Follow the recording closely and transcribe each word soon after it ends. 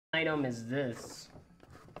item is this.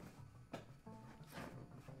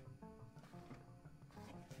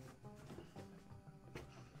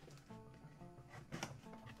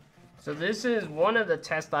 So this is one of the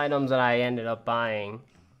test items that I ended up buying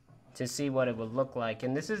to see what it would look like.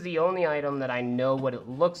 And this is the only item that I know what it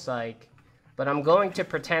looks like, but I'm going to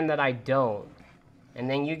pretend that I don't. And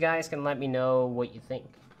then you guys can let me know what you think.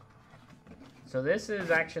 So this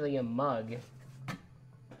is actually a mug.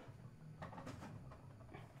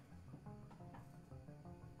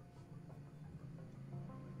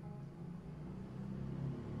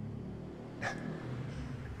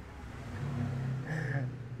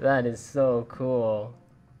 That is so cool.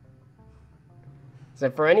 So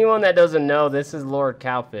for anyone that doesn't know, this is Lord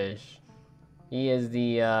Cowfish. He is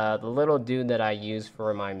the little dude that I use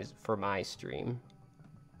for my stream.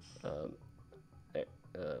 There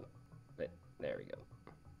we go.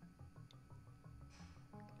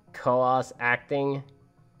 Koos acting.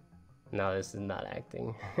 No, this is not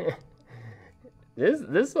acting.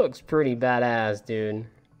 This looks pretty badass, dude.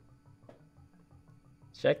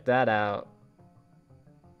 Check that out.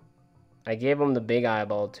 I gave him the big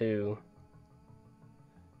eyeball too.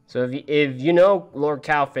 So if you know Lord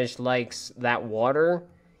Cowfish likes that water,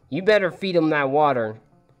 you better feed him that water,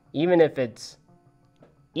 even if it's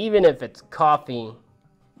coffee,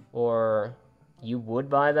 or you would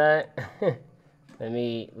buy that. let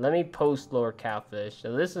me post Lord Cowfish.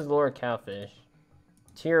 So this is Lord Cowfish,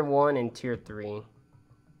 tier 1 and tier 3.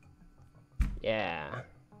 Yeah.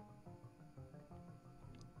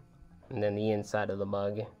 And then the inside of the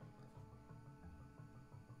mug.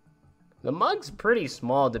 The mug's pretty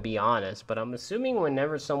small, to be honest, but I'm assuming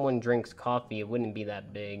whenever someone drinks coffee, it wouldn't be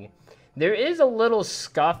that big. There is a little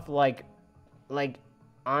scuff, like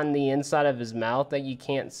on the inside of his mouth that you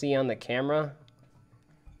can't see on the camera.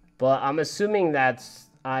 But I'm assuming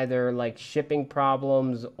that's either like shipping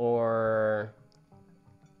problems or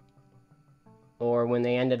when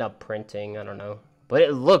they ended up printing, I don't know. But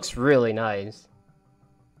it looks really nice.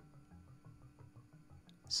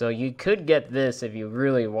 So you could get this if you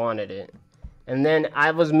really wanted it. And then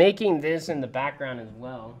I was making this in the background as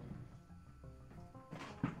well.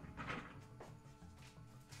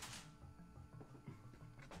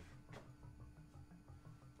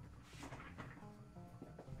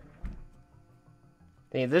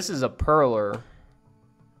 Hey, this is a perler.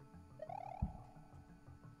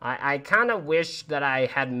 I kind of wish that I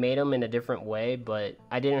had made them in a different way, but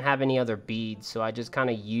I didn't have any other beads, so I just kind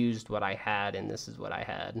of used what I had, and this is what I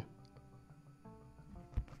had.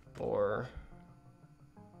 Or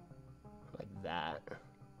like that.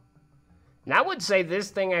 And I would say this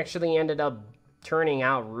thing actually ended up turning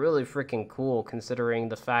out really freaking cool, considering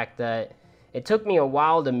the fact that it took me a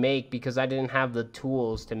while to make because I didn't have the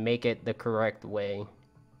tools to make it the correct way.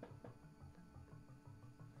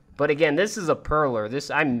 But again, this is a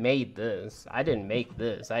perler. I made this. I didn't make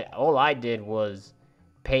this. All I did was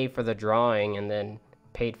pay for the drawing and then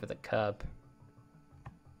paid for the cup.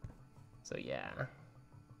 So yeah.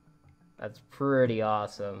 That's pretty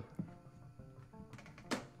awesome.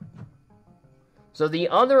 So the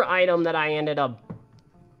other item that I ended up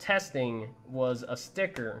testing was a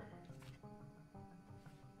sticker.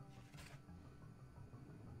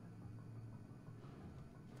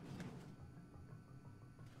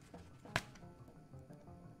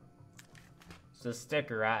 It's a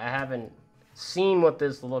sticker. I haven't seen what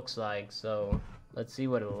this looks like, so let's see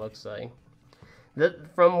what it looks like.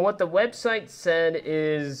 From what the website said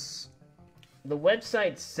is, the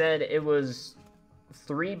website said it was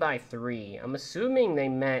 3 by 3. I'm assuming they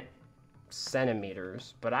meant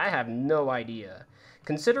centimeters, but I have no idea.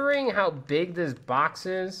 Considering how big this box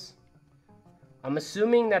is, I'm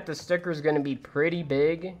assuming that the sticker is going to be pretty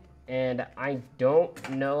big, and I don't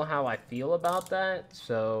know how I feel about that,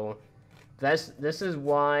 so this is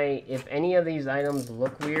why, if any of these items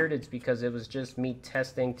look weird, it's because it was just me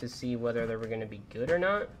testing to see whether they were going to be good or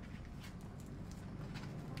not.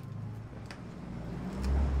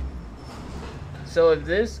 So if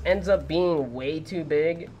this ends up being way too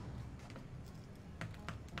big,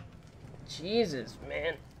 Jesus,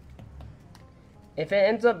 man. If it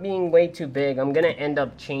ends up being way too big, I'm going to end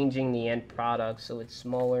up changing the end product so it's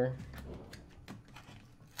smaller.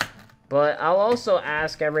 But I'll also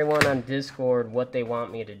ask everyone on Discord what they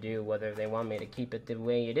want me to do, whether they want me to keep it the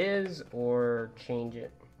way it is or change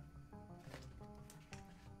it.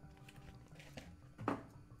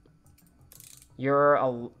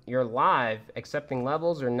 You're live accepting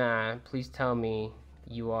levels or not? Please tell me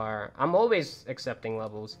you are. I'm always accepting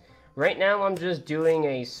levels. Right now I'm just doing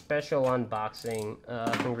a special unboxing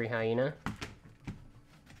of Hungry Hyena.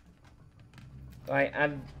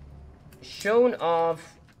 I've shown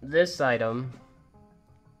off this item.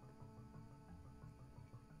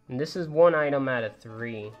 And this is 1 item out of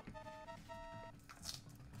 3.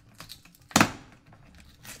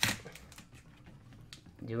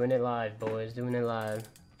 Doing it live, boys. Doing it live.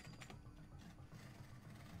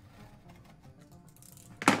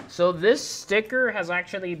 So this sticker has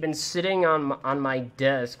actually been sitting on my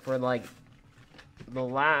desk for like the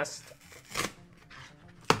last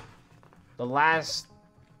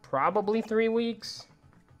probably 3 weeks.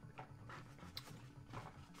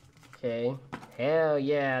 Okay. Hell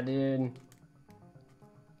yeah, dude.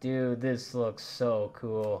 Dude, this looks so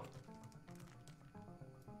cool.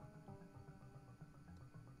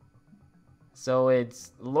 So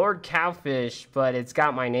it's Lord Cowfish, but it's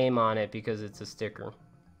got my name on it because it's a sticker.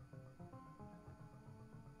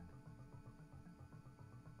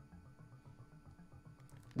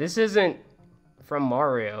 This isn't from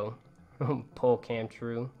Mario. Poll cam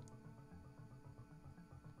true.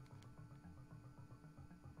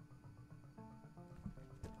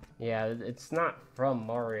 Yeah, it's not from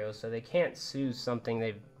Mario, so they can't sue something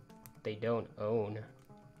they don't own.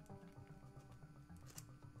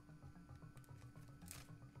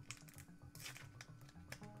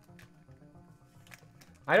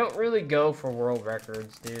 I don't really go for world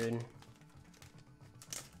records, dude.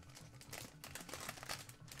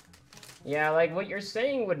 Yeah, like what you're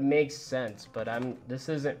saying would make sense, but this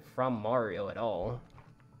isn't from Mario at all.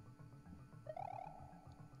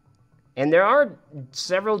 And there are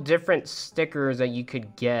several different stickers that you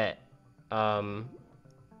could get, in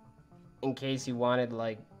case you wanted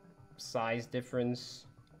like size difference.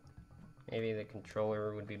 Maybe the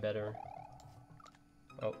controller would be better.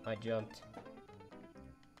 Oh, I jumped.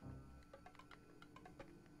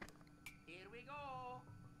 Here we go.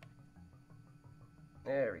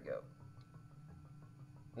 There we go.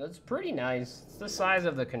 That's pretty nice. It's the size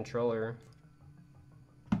of the controller.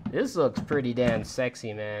 This looks pretty damn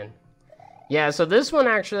sexy, man. Yeah, so this one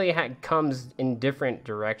actually comes in different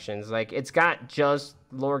directions. Like, it's got just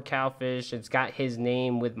Lord Cowfish, it's got his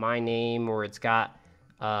name with my name, or it's got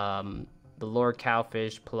the Lord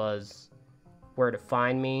Cowfish plus where to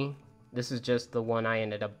find me. This is just the one I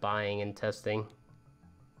ended up buying and testing.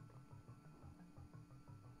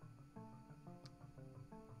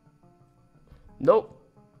 Nope.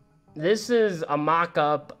 This is a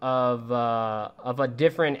mock-up of a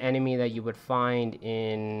different enemy that you would find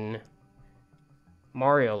in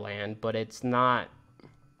Mario Land, but it's not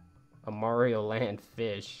a Mario Land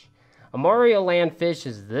fish. A Mario Land fish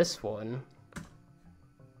is this one.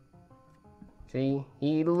 See,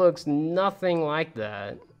 he looks nothing like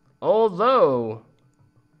that. Although,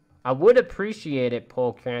 I would appreciate it,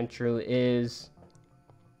 Poll Can True, is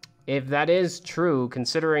if that is true,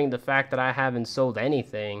 considering the fact that I haven't sold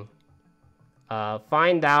anything,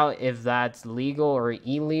 find out if that's legal or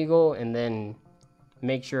illegal, and then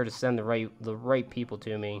make sure to send the right people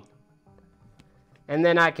to me, and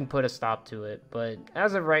then I can put a stop to it. But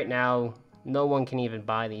as of right now, no one can even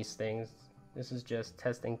buy these things. This is just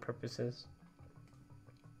testing purposes.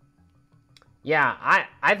 Yeah,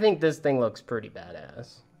 I think this thing looks pretty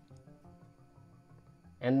badass.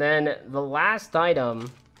 And then the last item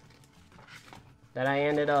that I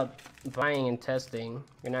ended up buying and testing.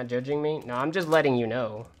 You're not judging me? No, I'm just letting you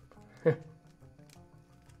know.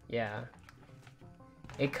 Yeah.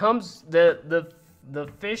 It comes, the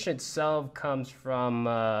fish itself comes from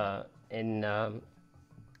in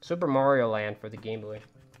Super Mario Land for the Game Boy.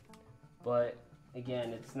 But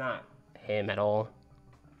again, it's not him at all.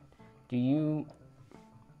 Do you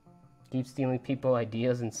keep stealing people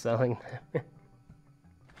ideas and selling them?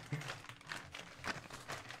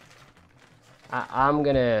 I'm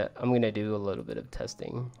gonna do a little bit of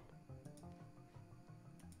testing.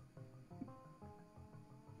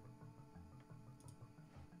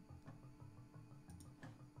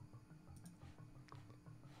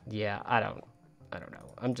 Yeah, I don't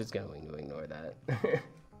know. I'm just going to ignore that.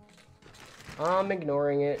 I'm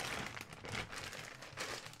ignoring it.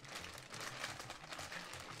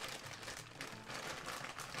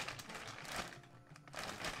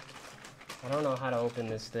 I don't know how to open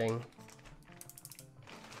this thing.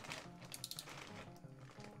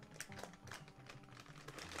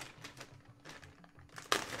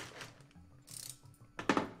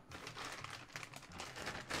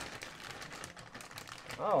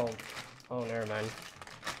 Oh, never mind.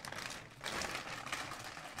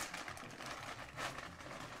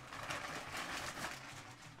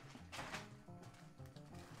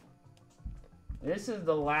 This is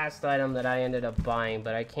the last item that I ended up buying,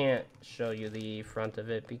 but I can't show you the front of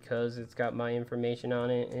it because it's got my information on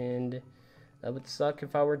it, and that would suck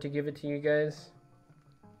if I were to give it to you guys.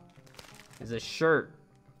 It's a shirt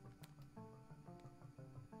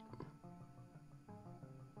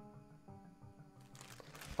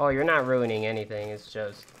Oh, you're not ruining anything. It's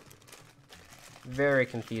just very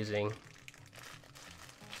confusing.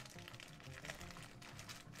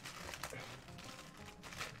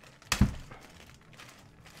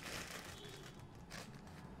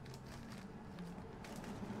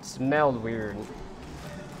 Smelled weird.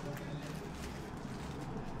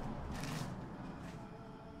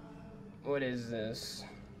 What is this?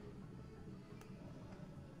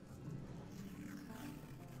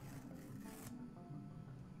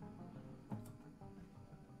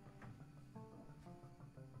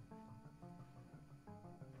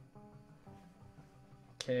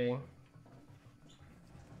 Okay.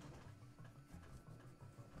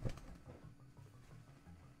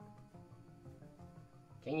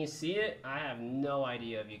 Can you see it? I have no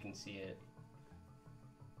idea if you can see it.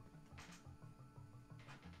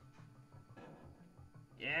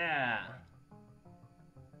 Yeah.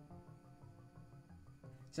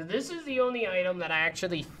 So this is the only item that I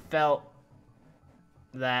actually felt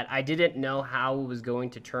that I didn't know how it was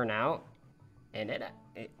going to turn out. And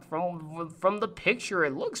from the picture,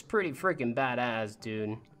 it looks pretty freaking badass,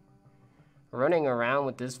 dude. Running around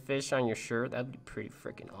with this fish on your shirt, that'd be pretty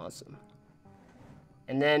freaking awesome.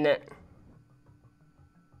 And then,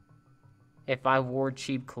 if I wore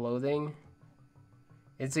cheap clothing,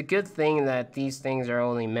 it's a good thing that these things are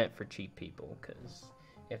only meant for cheap people, because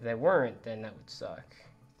if they weren't, then that would suck.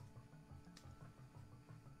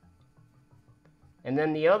 And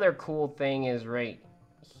then the other cool thing is right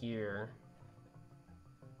here.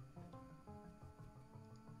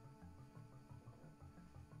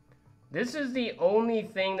 This is the only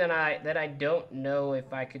thing that I don't know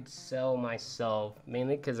if I could sell myself,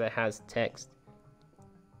 mainly because it has text.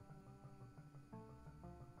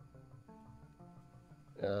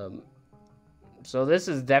 So this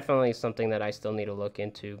is definitely something that I still need to look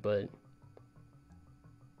into, but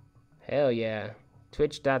hell yeah,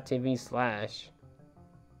 twitch.tv/.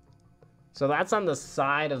 So that's on the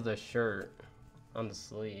side of the shirt, on the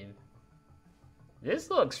sleeve. This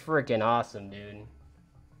looks freaking awesome, dude.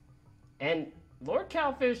 And Lord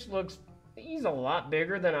Cowfish looks, he's a lot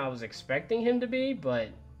bigger than I was expecting him to be, but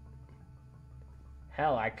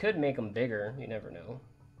hell, I could make him bigger. You never know.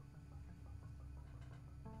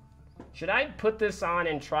 Should I put this on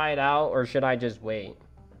and try it out, or should I just wait?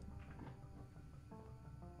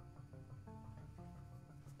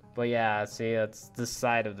 But yeah, see, that's the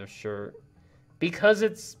side of the shirt. Because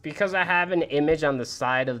I have an image on the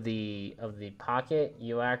side of the pocket,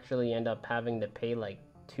 you actually end up having to pay like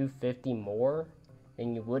 $250 more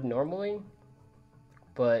than you would normally.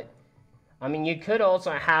 But I mean, you could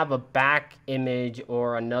also have a back image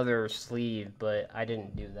or another sleeve, but I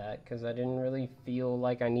didn't do that because I didn't really feel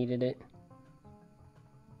like I needed it.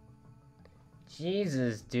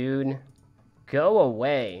 Jesus, dude. Go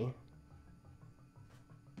away.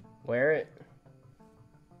 Wear it.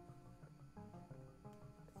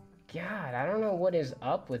 God, I don't know what is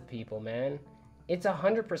up with people, man. It's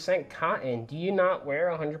 100% cotton. Do you not wear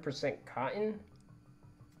 100% cotton?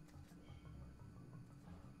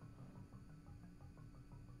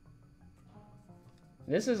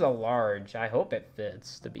 This is a large. I hope it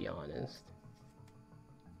fits, to be honest.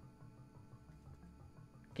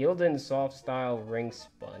 Gildan Soft Style Ring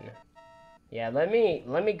Spun. Yeah, let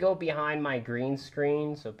me go behind my green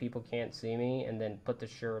screen so people can't see me, and then put the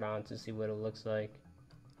shirt on to see what it looks like.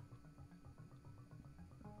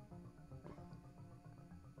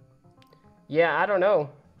 Yeah, I don't know.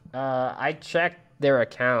 I checked their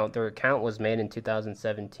account. Their account was made in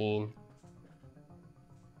 2017.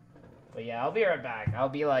 But yeah, I'll be right back. I'll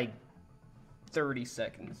be like 30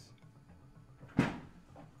 seconds.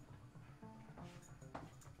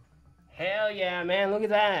 Hell yeah, man. Look at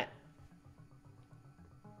that.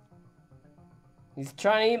 He's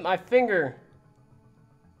trying to eat my finger.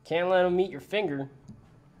 Can't let him eat your finger.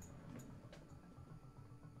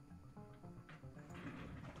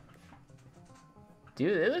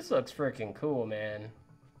 Dude, this looks freaking cool, man.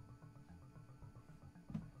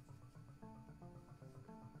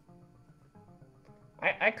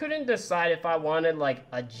 I couldn't decide if I wanted like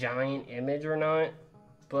a giant image or not,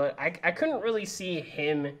 but I couldn't really see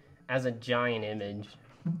him as a giant image.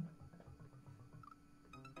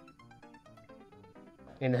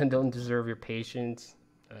 And then don't deserve your patience.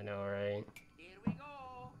 I know, right? Here we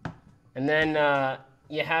go. And then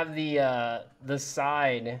you have the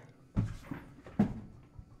side.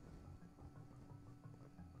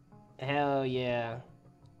 Hell yeah.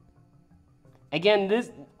 Again,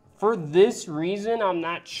 for this reason, I'm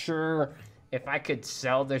not sure if I could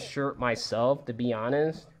sell this shirt myself, to be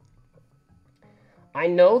honest. I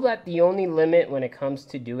know that the only limit when it comes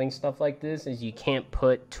to doing stuff like this is you can't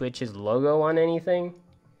put Twitch's logo on anything.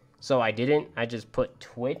 so I didn't. I just put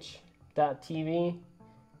twitch.tv.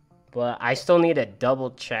 But I still need to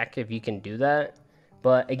double check if you can do that.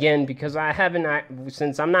 But again, because I haven't,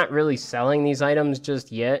 since I'm not really selling these items just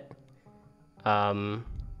yet,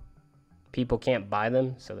 people can't buy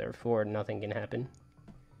them, so therefore nothing can happen.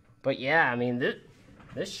 But yeah, I mean,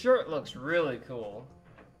 this shirt looks really cool.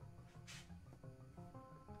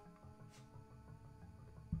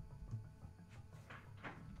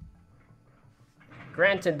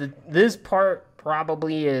 Granted, this part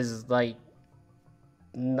probably is like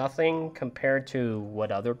nothing compared to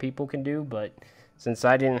what other people can do, but since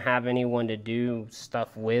I didn't have anyone to do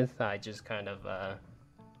stuff with, I just kind of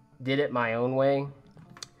did it my own way.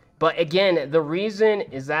 But again, the reason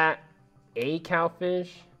is that a cowfish.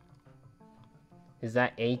 Is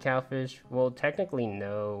that a cowfish? Well, technically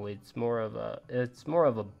no. It's more of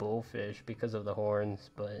a bullfish because of the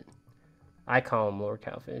horns, but I call them lure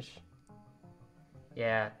cowfish.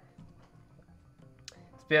 Yeah.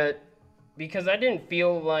 But because I didn't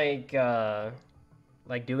feel like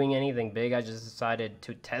doing anything big, I just decided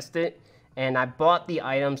to test it, and I bought the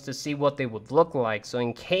items to see what they would look like. So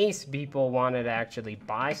in case people wanted to actually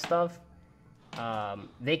buy stuff,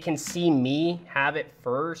 they can see me have it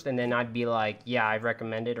first, and then I'd be like, yeah, I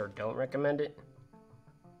recommend it or don't recommend it.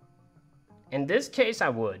 In this case, I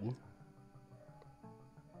would.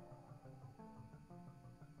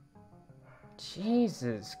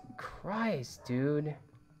 Jesus Christ, dude.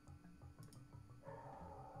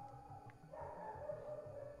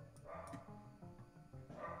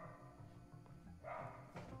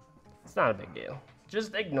 It's not a big deal.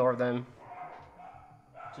 Just ignore them.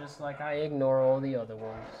 Just like I ignore all the other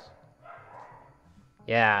ones.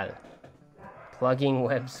 Yeah. Plugging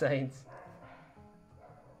websites.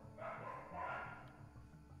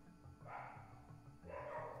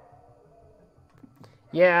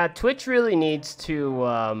 Yeah, Twitch really needs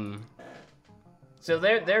to, so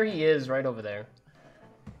there he is right over there.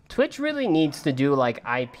 Twitch really needs to do, like,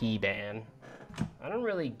 IP ban. I don't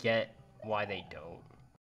really get why they don't.